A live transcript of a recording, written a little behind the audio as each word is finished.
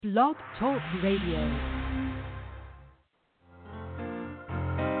Blog Talk Radio.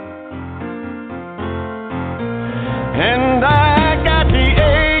 And I got the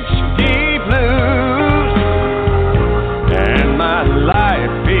HD blues, and my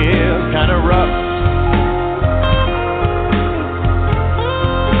life feels kind of rough.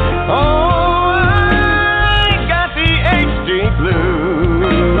 Oh, I got the HD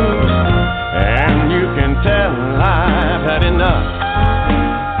blues, and you can tell I've had enough.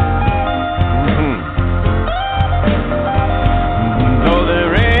 Though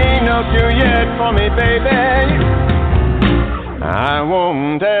there ain't no cure yet for me, baby, I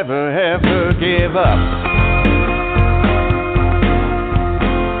won't ever give up.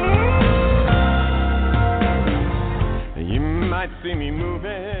 You might see me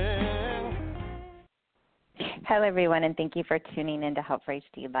moving. Hello, everyone, and thank you for tuning in to Help for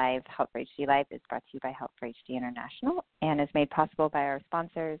HD Live. Help for HD Live is brought to you by Help for HD International and is made possible by our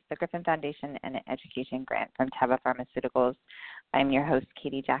sponsors, the Griffin Foundation, and an education grant from Teva Pharmaceuticals. I'm your host,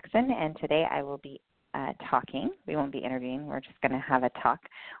 Katie Jackson, and today I will be talking. We won't be interviewing. We're just going to have a talk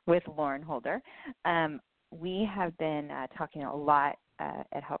with Lauren Holder. We have been talking a lot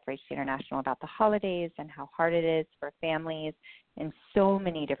at Help for HD International about the holidays and how hard it is for families in so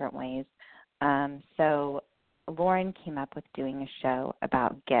many different ways. So Lauren came up with doing a show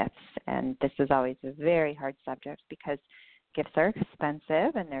about gifts, and this is always a very hard subject because gifts are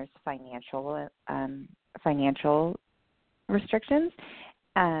expensive and there's financial restrictions.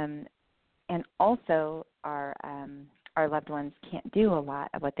 And also, our loved ones can't do a lot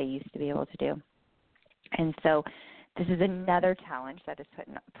of what they used to be able to do. And so this is another challenge that is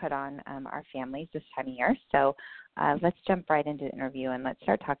put on our families this time of year. So let's jump right into the interview and let's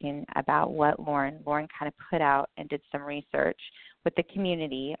start talking about what Lauren kind of put out and did some research with the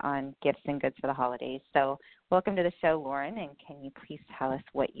community on gifts and goods for the holidays. So welcome to the show, Lauren, and can you please tell us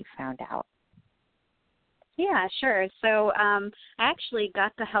what you found out? Yeah, sure. So I actually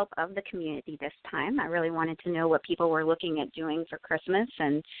got the help of the community this time. I really wanted to know what people were looking at doing for Christmas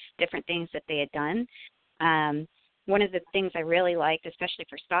and different things that they had done. One of the things I really liked, especially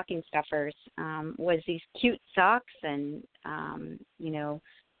for stocking stuffers, was these cute socks and,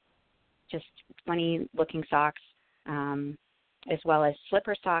 just funny-looking socks, as well as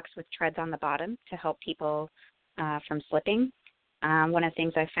slipper socks with treads on the bottom to help people from slipping. One of the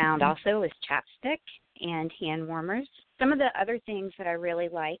things I found also is chapstick and hand warmers. Some of the other things that I really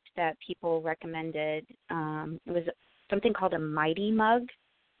liked that people recommended was something called a Mighty Mug,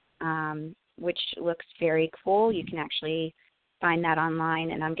 which looks very cool. You can actually find that online,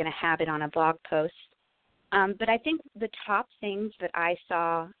 and I'm going to have it on a blog post. But I think the top things that I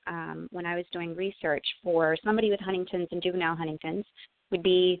saw when I was doing research for somebody with Huntington's and juvenile Huntington's would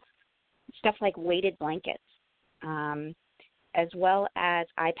be stuff like weighted blankets, as well as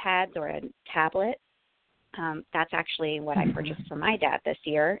iPads or a tablet. That's actually what I purchased for my dad this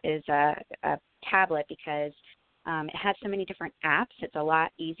year is a tablet because it has so many different apps. It's a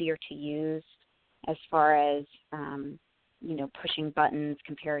lot easier to use as far as, pushing buttons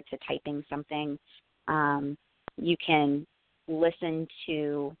compared to typing something. You can listen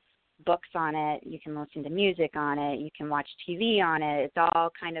to books on it. You can listen to music on it. You can watch TV on it. It's all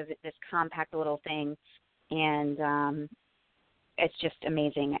kind of this compact little thing. And it's just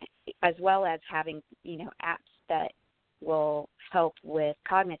amazing, as well as having, apps that will help with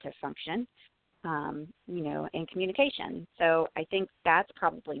cognitive function, and communication. So I think that's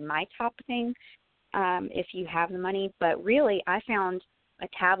probably my top thing if you have the money. But really, I found a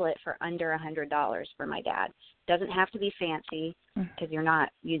tablet for under $100 for my dad. Doesn't have to be fancy because you're not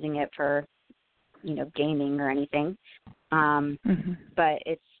using it for, gaming or anything. But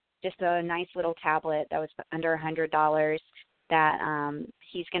it's just a nice little tablet that was under $100 that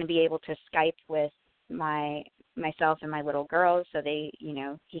he's going to be able to Skype with myself and my little girls so they,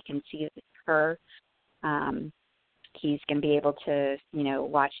 he can see her. He's going to be able to,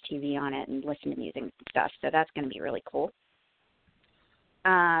 watch TV on it and listen to music and stuff. So that's going to be really cool.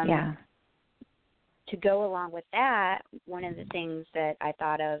 Yeah. To go along with that, one of the things that I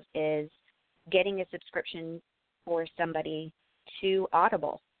thought of is getting a subscription for somebody to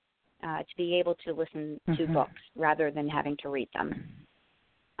Audible. To be able to listen to books rather than having to read them.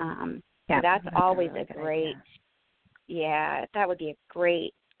 So that's always a great, that would be a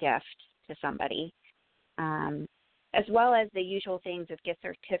great gift to somebody. As well as the usual things of gift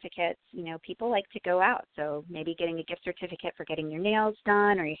certificates. People like to go out, so maybe getting a gift certificate for getting your nails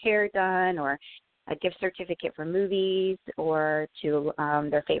done or your hair done, or a gift certificate for movies or to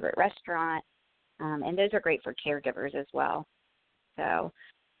their favorite restaurant. And those are great for caregivers as well. So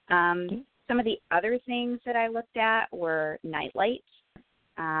some of the other things that I looked at were night lights.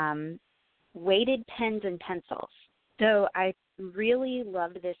 weighted pens and pencils. So I really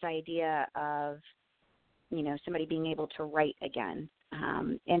loved this idea of, somebody being able to write again.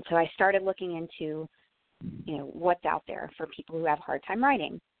 And so I started looking into, what's out there for people who have a hard time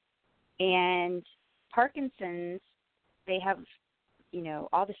writing. And Parkinson's, they have,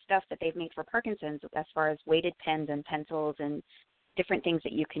 all the stuff that they've made for Parkinson's as far as weighted pens and pencils and different things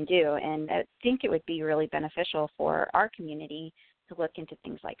that you can do. And I think it would be really beneficial for our community to look into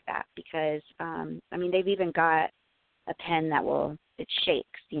things like that because, they've even got a pen it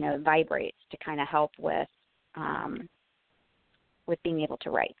shakes, it vibrates to kind of help with being able to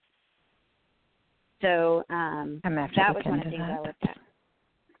write. So that was one of the things I looked at.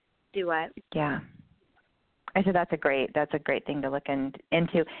 Do what? Yeah. I said that's a great thing to look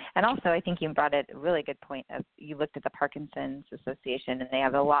into. And also I think you brought a really good point of you looked at the Parkinson's Association and they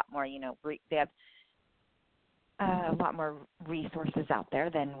have a lot more, they have a lot more resources out there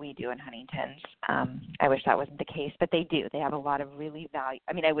than we do in Huntington's. I wish that wasn't the case, but they do. They have a lot of really I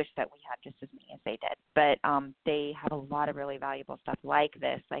wish that we had just as many as they did, but they have a lot of really valuable stuff like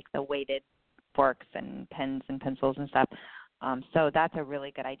this, like the weighted forks and pens and pencils and stuff. So that's a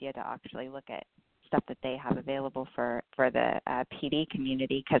really good idea to actually look at stuff that they have available for the PD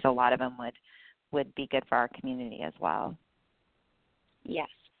community because a lot of them would be good for our community as well. Yes.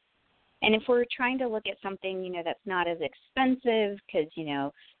 And if we're trying to look at something, that's not as expensive because,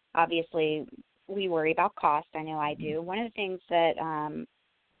 obviously we worry about cost. I know I do. One of the things that,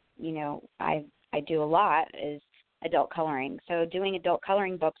 I do a lot is adult coloring. So doing adult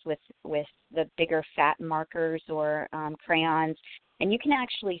coloring books with the bigger fat markers or crayons. And you can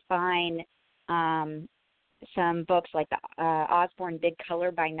actually find some books like the Osborne Big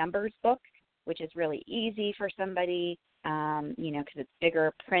Color by Numbers book, which is really easy for somebody, because it's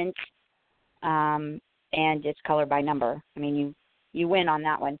bigger print. And it's color by number. You win on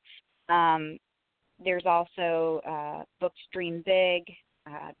that one. There's also books Dream Big,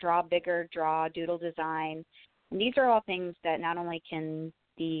 Draw Bigger, Draw, Doodle Design. And these are all things that not only can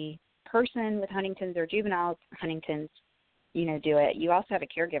the person with Huntington's or juvenile Huntington's, do it. You also have a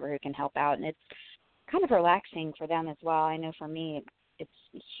caregiver who can help out, and it's kind of relaxing for them as well. I know for me, it's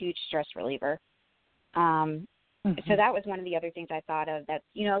a huge stress reliever. So that was one of the other things I thought of that's,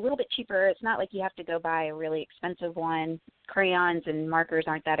 a little bit cheaper. It's not like you have to go buy a really expensive one. Crayons and markers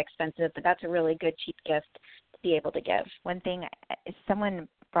aren't that expensive, but that's a really good cheap gift to be able to give. One thing someone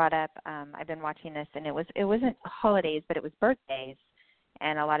brought up, I've been watching this, and it wasn't holidays, but it was birthdays.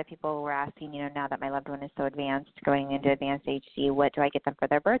 And a lot of people were asking, now that my loved one is so advanced, going into advanced HD, what do I get them for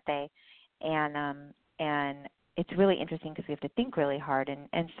their birthday? And it's really interesting because we have to think really hard.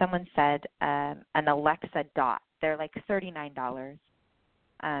 And someone said an Alexa Dot. They're like $39.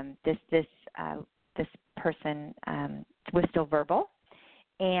 This person was still verbal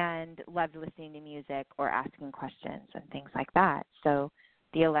and loved listening to music or asking questions and things like that. So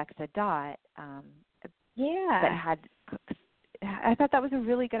the Alexa Dot, that had, I thought that was a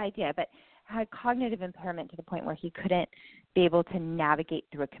really good idea, but had cognitive impairment to the point where he couldn't be able to navigate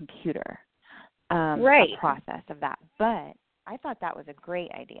through a computer. A process of that. But I thought that was a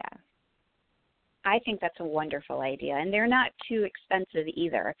great idea. I think that's a wonderful idea, and they're not too expensive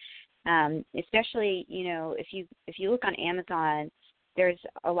either. Especially, if you look on Amazon, there's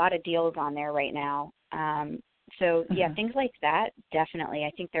a lot of deals on there right now. So things like that, definitely.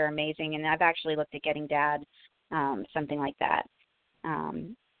 I think they're amazing, and I've actually looked at getting Dad something like that.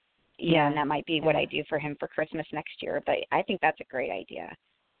 And that might be what I do for him for Christmas next year. But I think that's a great idea.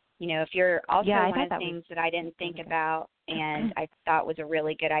 If you're also one of the things that I didn't think about and I thought was a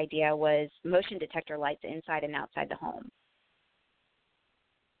really good idea was motion detector lights inside and outside the home.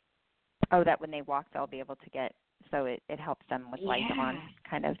 Oh, that when they walk, they'll be able to get, so it helps them with lights on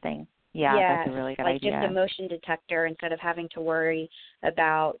kind of thing. Yeah, that's a really good idea. Like just a motion detector instead of having to worry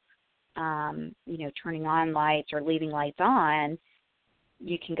about, turning on lights or leaving lights on,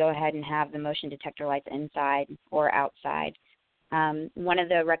 you can go ahead and have the motion detector lights inside or outside. One of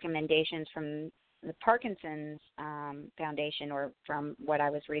the recommendations from the Parkinson's Foundation, or from what I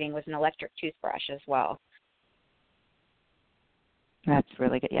was reading, was an electric toothbrush as well. That's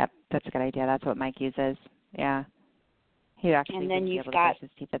really good. Yep, that's a good idea. That's what Mike uses. Yeah. He actually would be able to brush his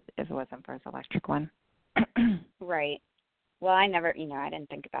teeth if it wasn't for his electric one. Right. Well, I didn't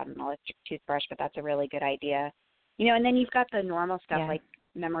think about an electric toothbrush, but that's a really good idea. And then you've got the normal stuff like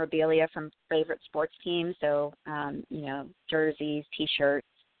memorabilia from favorite sports teams, so jerseys, T-shirts,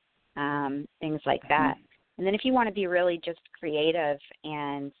 things like that. And then if you want to be really just creative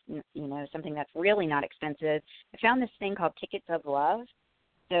and something that's really not expensive, I found this thing called Tickets of Love.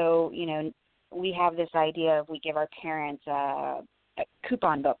 So we have this idea of we give our parents a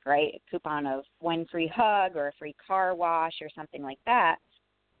coupon book, right? A coupon of one free hug or a free car wash or something like that.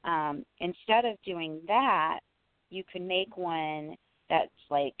 Instead of doing that, you can make one that's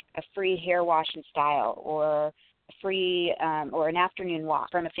like a free hair wash and style, or a free or an afternoon walk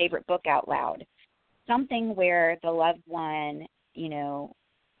from a favorite book out loud. Something where the loved one,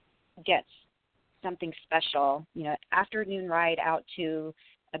 gets something special, afternoon ride out to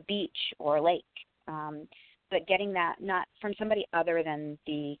a beach or a lake, but getting that not from somebody other than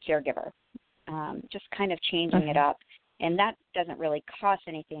the caregiver, just kind of changing it up. And that doesn't really cost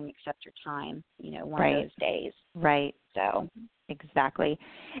anything except your time, one of those days. Right. So exactly.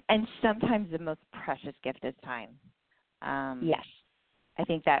 And sometimes the most precious gift is time. Yes. I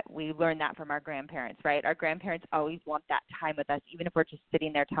think that we learned that from our grandparents, right? Our grandparents always want that time with us, even if we're just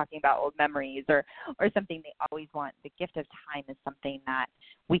sitting there talking about old memories or something. They always want the gift of time is something that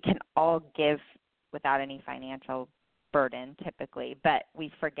we can all give without any financial burden typically, but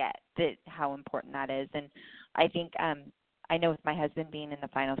we forget how important that is. And I think I know with my husband being in the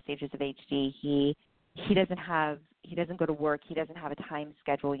final stages of HD, he doesn't go to work, he doesn't have a time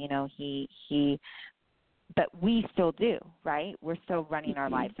schedule, but we still do, right? We're still running our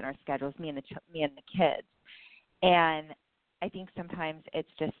lives and our schedules, me and the kids. And I think sometimes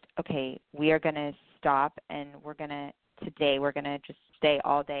it's just, okay, we are going to stop and we're going to just stay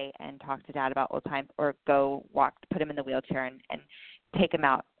all day and talk to Dad about old times, or go walk, put him in the wheelchair and take him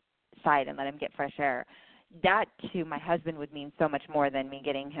outside and let him get fresh air. That to my husband would mean so much more than me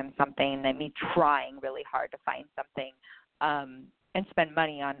getting him something, than me trying really hard to find something and spend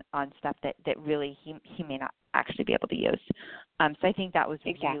money on stuff that really he may not actually be able to use. So I think that was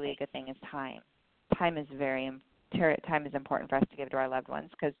really a good thing, is time. Time is time is important for us to give to our loved ones,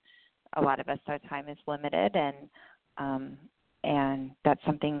 because a lot of us, our time is limited, and that's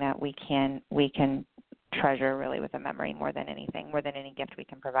something that we can treasure really with a memory more than anything, more than any gift we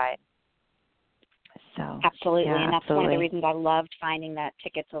can provide. So absolutely, yeah, and that's absolutely. one of the reasons I loved finding that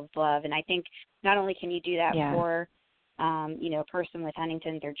Tickets of Love. And I think not only can you do that for a person with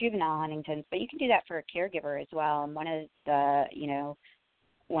Huntington's or juvenile Huntington's, but you can do that for a caregiver as well. And one of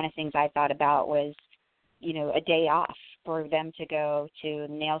the things I thought about was, a day off for them to go to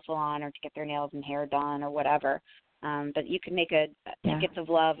the nail salon or to get their nails and hair done or whatever. But you can make a Tickets of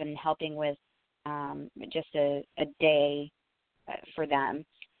Love and helping with just a day for them.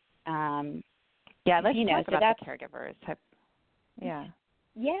 Let's talk about the caregivers. Yeah.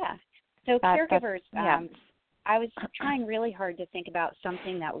 So caregivers, I was trying really hard to think about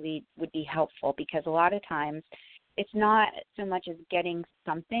something that would be helpful, because a lot of times it's not so much as getting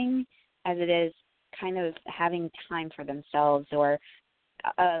something as it is kind of having time for themselves, or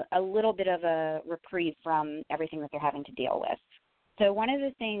a little bit of a reprieve from everything that they're having to deal with. So one of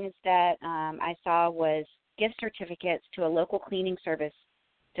the things that I saw was gift certificates to a local cleaning service,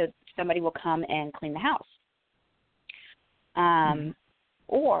 so somebody will come and clean the house.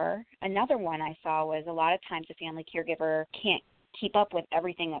 Or another one I saw was, a lot of times a family caregiver can't keep up with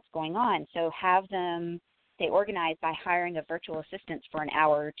everything that's going on, so they organize by hiring a virtual assistant for an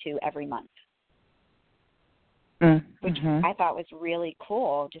hour or two every month. Which I thought was really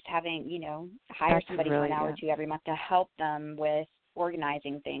cool, just having, hire somebody for an hour or two every month to help them with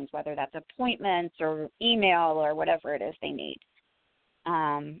organizing things, whether that's appointments or email or whatever it is they need.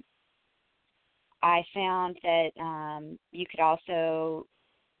 I found that you could also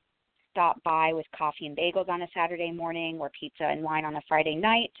stop by with coffee and bagels on a Saturday morning, or pizza and wine on a Friday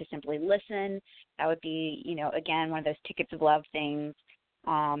night to simply listen. That would be, again, one of those Tickets of Love things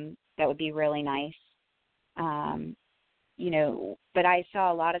that would be really nice. But I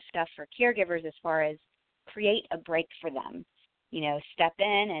saw a lot of stuff for caregivers as far as create a break for them, step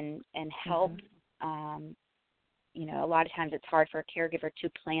in and help. A lot of times it's hard for a caregiver to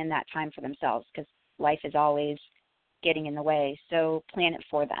plan that time for themselves, because life is always getting in the way. So plan it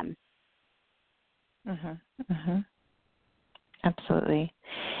for them. Absolutely.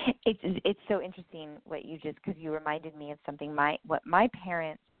 It's so interesting what you just, because you reminded me of something. What my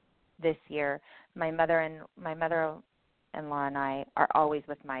parents this year, my mother-in-law and I are always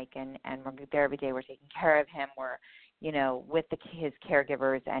with Mike, and we're there every day. We're taking care of him. We're, with his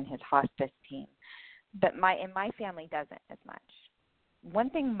caregivers and his hospice team. But my family doesn't as much.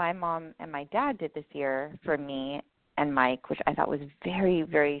 One thing my mom and my dad did this year for me and Mike, which I thought was very,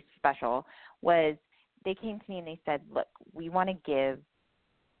 very special, was they came to me and they said, look, we want to give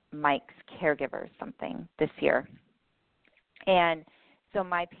Mike's caregivers something this year. And so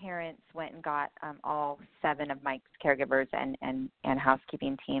my parents went and got all 7 of Mike's caregivers and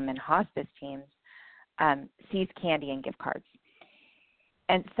housekeeping team and hospice teams seized candy and gift cards.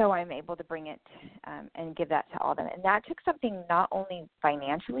 And so I'm able to bring it and give that to all of them. And that took something not only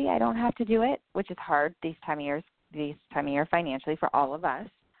financially, I don't have to do it, which is hard this time of year financially for all of us.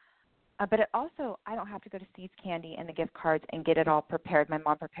 But it also, I don't have to go to Seeds Candy and the gift cards and get it all prepared. My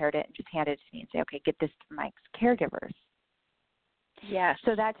mom prepared it and just handed it to me and say, okay, get this to Mike's caregivers. Yes.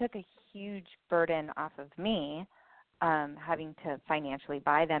 So that took a huge burden off of me, having to financially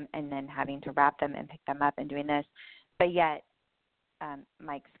buy them and then having to wrap them and pick them up and doing this. But yet,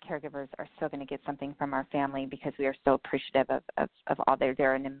 Mike's caregivers are still going to get something from our family because we are so appreciative of all.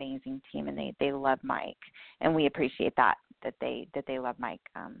 They're an amazing team, and they love Mike, and we appreciate that they love Mike,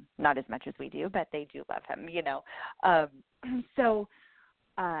 not as much as we do, but they do love him, So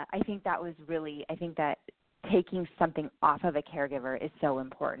I think that was really, I think that taking something off of a caregiver is so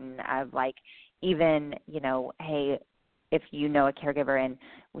important. Of like, even, hey, if you know a caregiver and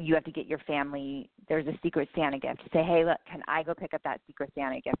you have to get your family, there's a Secret Santa gift. Say, hey, look, can I go pick up that Secret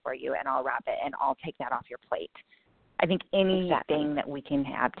Santa gift for you, and I'll wrap it, and I'll take that off your plate. I think anything that we can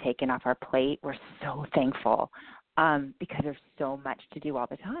have taken off our plate, we're so thankful, because there's so much to do all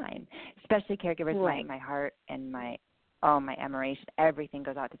the time, especially caregivers. Right. My heart and my admiration, everything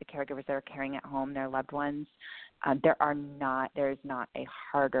goes out to the caregivers that are caring at home their loved ones. There is not a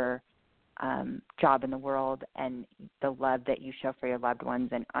harder job in the world, and the love that you show for your loved ones,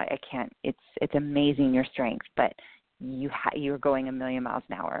 and I can't. It's amazing your strength, but you're going a million miles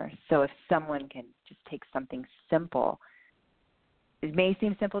an hour. So if someone can just take something simple, it may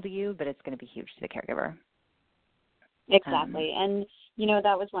seem simple to you, but it's going to be huge to the caregiver. Exactly. And,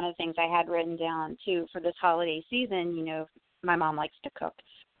 that was one of the things I had written down, too, for this holiday season. My mom likes to cook.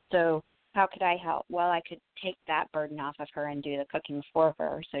 So how could I help? Well, I could take that burden off of her and do the cooking for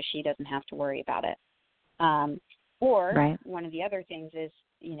her so she doesn't have to worry about it. Or one of the other things is,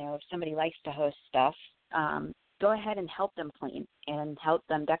 if somebody likes to host stuff, go ahead and help them clean and help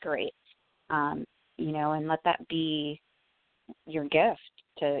them decorate, and let that be your gift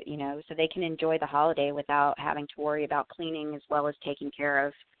to, so they can enjoy the holiday without having to worry about cleaning as well as taking care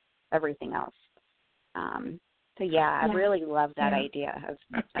of everything else. I really love that idea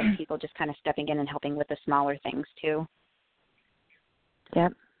of people just kind of stepping in and helping with the smaller things too.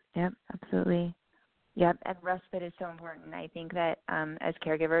 Yep, absolutely. Yep, and respite is so important. I think that as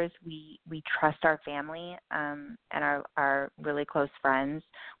caregivers, we trust our family and our really close friends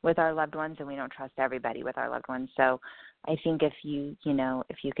with our loved ones, and we don't trust everybody with our loved ones. So I think if you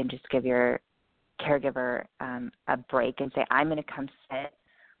can just give your caregiver a break and say, I'm going to come sit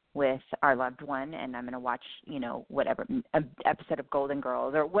with our loved one, and I'm going to watch, whatever episode of Golden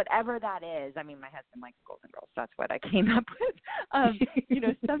Girls or whatever that is. I mean, my husband likes Golden Girls, so that's what I came up with.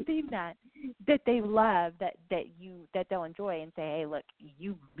 Something that they love, that they'll enjoy, and say, hey, look,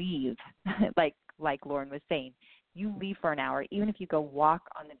 you leave, like Lauren was saying, you leave for an hour, even if you go walk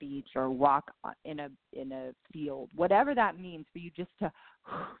on the beach or walk in a field, whatever that means for you, just to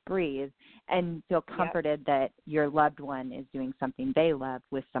breathe and feel comforted that your loved one is doing something they love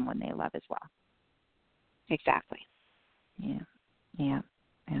with someone they love as well. Exactly. Yeah.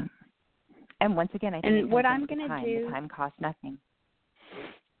 And once again, I think what I'm going to do, the time costs nothing.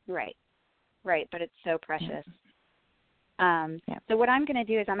 Right, but it's so precious. So what I'm going to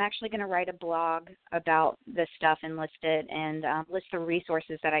do is I'm actually going to write a blog about this stuff and list it and list the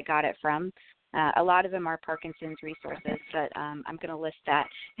resources that I got it from. A lot of them are Parkinson's resources, but I'm going to list that.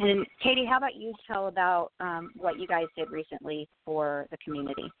 And Katie, how about you tell about what you guys did recently for the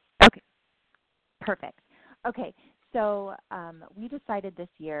community? Okay, perfect. Okay, so we decided this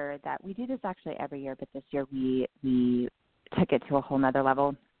year that we do this actually every year, but this year we took it to a whole nother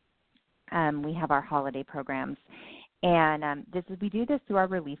level. We have our holiday programs. And we do this through our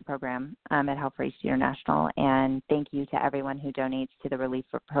relief program at Help for HD International. And thank you to everyone who donates to the relief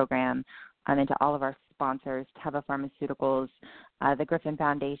program and to all of our sponsors, Teva Pharmaceuticals, the Griffin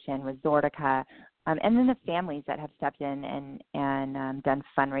Foundation, Resortica, and then the families that have stepped in and done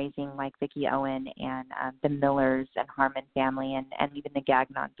fundraising, like Vicki Owen and the Millers and Harmon family, and even the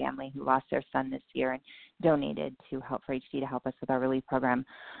Gagnon family who lost their son this year and donated to Help for HD to help us with our relief program.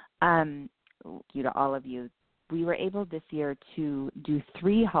 Due to all of you, we were able this year to do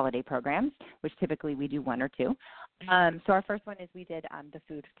 3 holiday programs, which typically we do 1 or 2. So our first one is we did the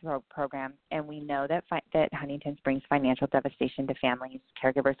food program, and we know that Huntington's brings financial devastation to families.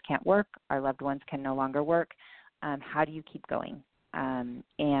 Caregivers can't work. Our loved ones can no longer work. How do you keep going?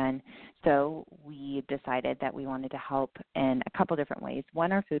 And so we decided that we wanted to help in a couple different ways.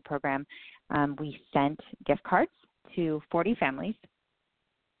 One, our food program, we sent gift cards to 40 families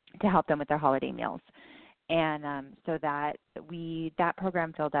to help them with their holiday meals. And so that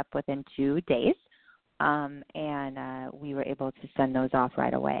program filled up within 2 days. and we were able to send those off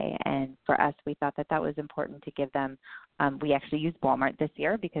right away. And for us, we thought that that was important to give them. We actually used Walmart this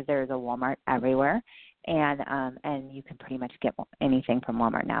year because there is a Walmart everywhere, and you can pretty much get anything from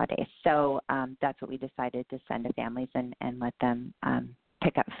Walmart nowadays. So that's what we decided to send to families and let them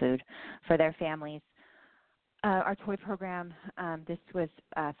pick up food for their families. Our toy program, this was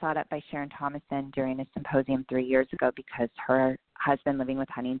thought up by Sharon Thomason during a symposium 3 years ago because her husband living with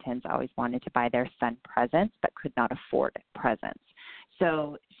Huntington's always wanted to buy their son presents but could not afford presents.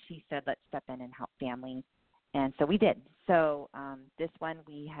 So she said, let's step in and help families. And so we did. So this one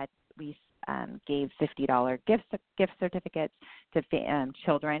we gave $50 gift certificates to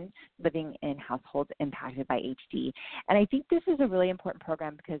children living in households impacted by HD. And I think this is a really important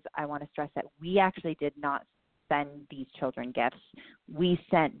program because I want to stress that we actually did not send these children gifts. We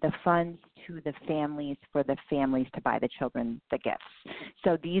sent the funds to the families for the families to buy the children the gifts.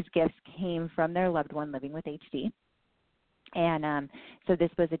 So these gifts came from their loved one living with HD. And so this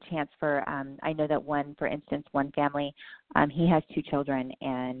was a chance for, I know that one family, he has 2 children,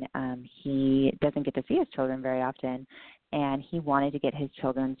 and he doesn't get to see his children very often, and he wanted to get his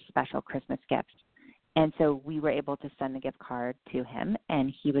children special Christmas gifts. And so we were able to send the gift card to him,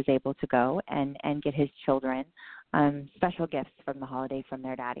 and he was able to go and get his children special gifts from the holiday from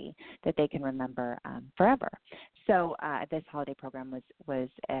their daddy that they can remember forever. So this holiday program was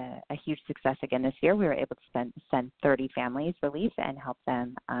a huge success again this year. We were able to send 30 families relief and help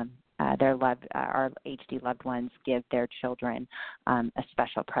them, our HD loved ones, give their children a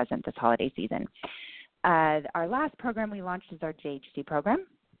special present this holiday season. Our last program we launched is our JHD program.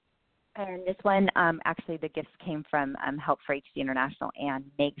 And this one, actually, the gifts came from Help for HD International and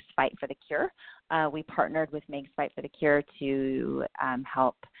Meg's Fight for the Cure. We partnered with Meg's Fight for the Cure to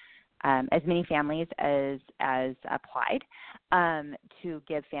help as many families as applied to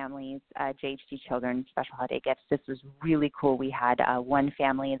give families, JHD children, special holiday gifts. This was really cool. We had one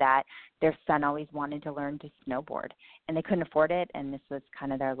family that their son always wanted to learn to snowboard, and they couldn't afford it, and this was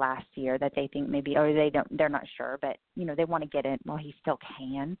kind of their last year that they think maybe, or they're not sure, but, they want to get it while he still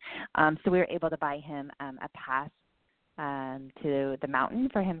can. So we were able to buy him a pass to the mountain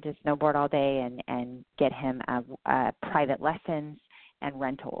for him to snowboard all day and get him private lessons and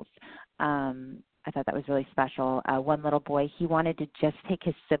rentals. I thought that was really special. One little boy, he wanted to just take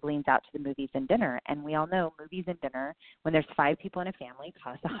his siblings out to the movies and dinner. And we all know movies and dinner, when there's 5 people in a family,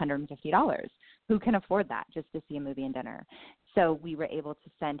 cost $150. Who can afford that just to see a movie and dinner? So we were able to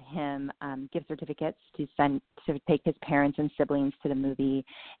send him gift certificates to take his parents and siblings to the movie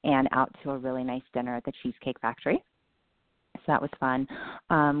and out to a really nice dinner at the Cheesecake Factory. So that was fun.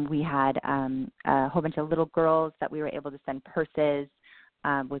 We had a whole bunch of little girls that we were able to send purses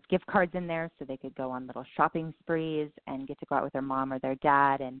with gift cards in there so they could go on little shopping sprees and get to go out with their mom or their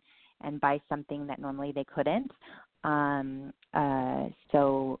dad and buy something that normally they couldn't.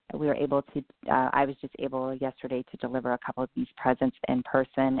 So we were able to, I was just able yesterday to deliver a couple of these presents in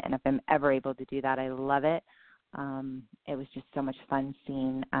person, and if I'm ever able to do that, I love it. It was just so much fun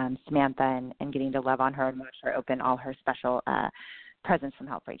seeing Samantha and getting to love on her and watch her open all her special presents from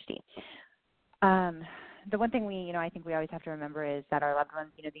Help for HD. The one thing I think we always have to remember is that our loved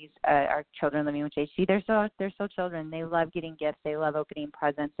ones, these our children living with HD, they're still children. They love getting gifts. They love opening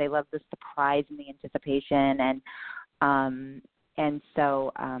presents. They love the surprise and the anticipation. And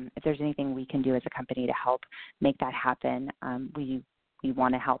so if there's anything we can do as a company to help make that happen, we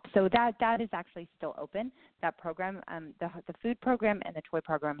want to help. So that is actually still open. That program, the food program and the toy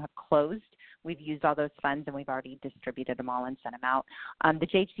program have closed. We've used all those funds and we've already distributed them all and sent them out. The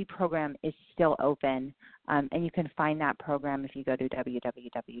JHD program is still open, and you can find that program if you go to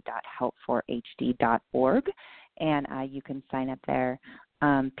www.helpforhd.org, and you can sign up there.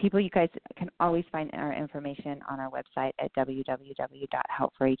 You guys can always find our information on our website at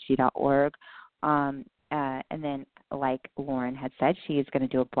www.helpforhd.org. And then, like Lauren had said, she is going to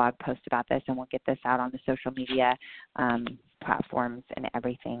do a blog post about this, and we'll get this out on the social media platforms and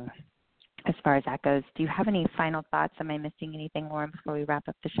everything as far as that goes. Do you have any final thoughts? Am I missing anything, Lauren, before we wrap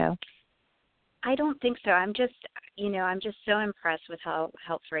up the show? I don't think so. I'm just so impressed with how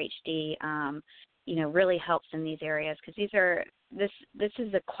Help for HD, really helps in these areas, because this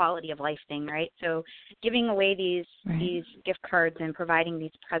is a quality of life thing, right? So giving away these gift cards and providing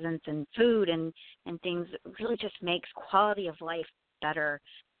these presents and food and things really just makes quality of life better,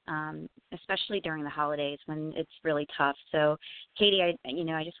 especially during the holidays when it's really tough. So Katie, I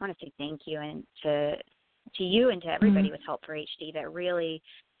just want to say thank you, and to you and to everybody with Help for HD that really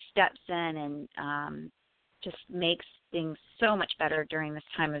steps in and just makes things so much better during this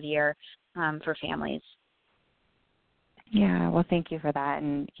time of year for families. Yeah, well, thank you for that,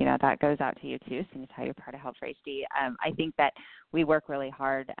 and that goes out to you too, since how you're part of Help for HD. I think that we work really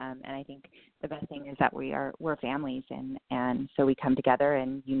hard, and I think the best thing is that we're families, and so we come together,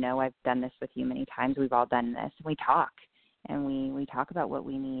 and I've done this with you many times. We've all done this, and we talk, and we talk about what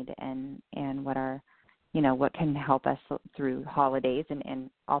we need and what our what can help us through holidays and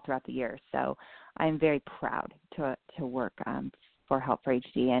all throughout the year. So I'm very proud to work for Help for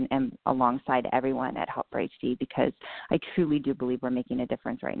HD and alongside everyone at Help for HD, because I truly do believe we're making a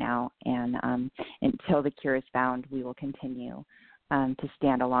difference right now. And until the cure is found, we will continue to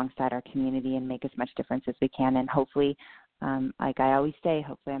stand alongside our community and make as much difference as we can. And hopefully, like I always say,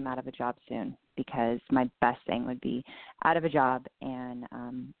 hopefully I'm out of a job soon, because my best thing would be out of a job and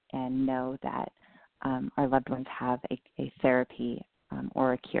know that our loved ones have a therapy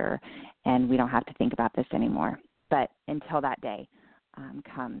or a cure, and we don't have to think about this anymore. But until that day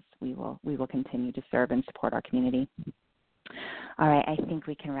comes, we will continue to serve and support our community. All right, I think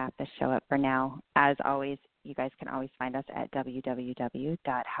we can wrap this show up for now. As always, you guys can always find us at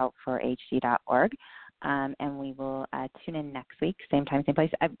www.helpforhd.org, and we will tune in next week, same time, same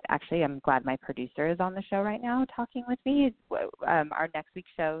place. I'm glad my producer is on the show right now talking with me. Our next week's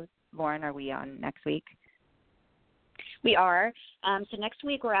show, Lauren, are we on next week? We are. So next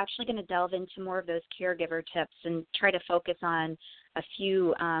week we're actually going to delve into more of those caregiver tips and try to focus on a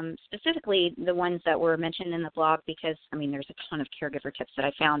few, specifically the ones that were mentioned in the blog, because, there's a ton of caregiver tips that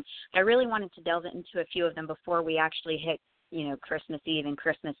I found. I really wanted to delve into a few of them before we actually hit, Christmas Eve and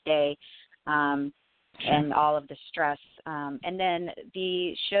Christmas Day and all of the stress. And then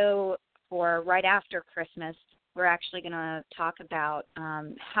the show for right after Christmas, we're actually going to talk about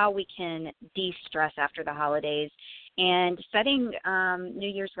how we can de-stress after the holidays and setting New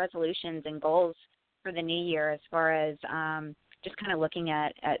Year's resolutions and goals for the new year, as far as just kind of looking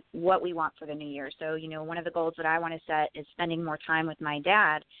at what we want for the new year. So, one of the goals that I want to set is spending more time with my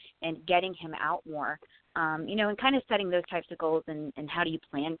dad and getting him out more, and kind of setting those types of goals and how do you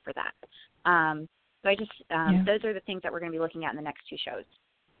plan for that. So I just those are the things that we're going to be looking at in the next two shows.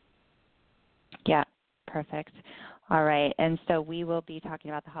 Yeah. Perfect. All right. And so we will be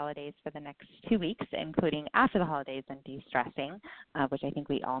talking about the holidays for the next 2 weeks, including after the holidays and de-stressing, which I think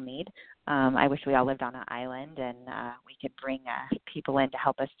we all need. I wish we all lived on an island and we could bring people in to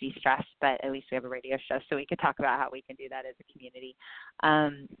help us de-stress, but at least we have a radio show so we could talk about how we can do that as a community.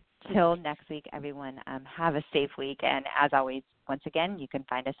 Till next week, everyone, have a safe week. And as always, once again, you can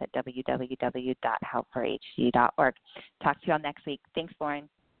find us at www.helpforhd.org. Talk to you all next week. Thanks, Lauren.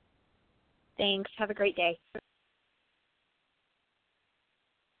 Thanks. Have a great day.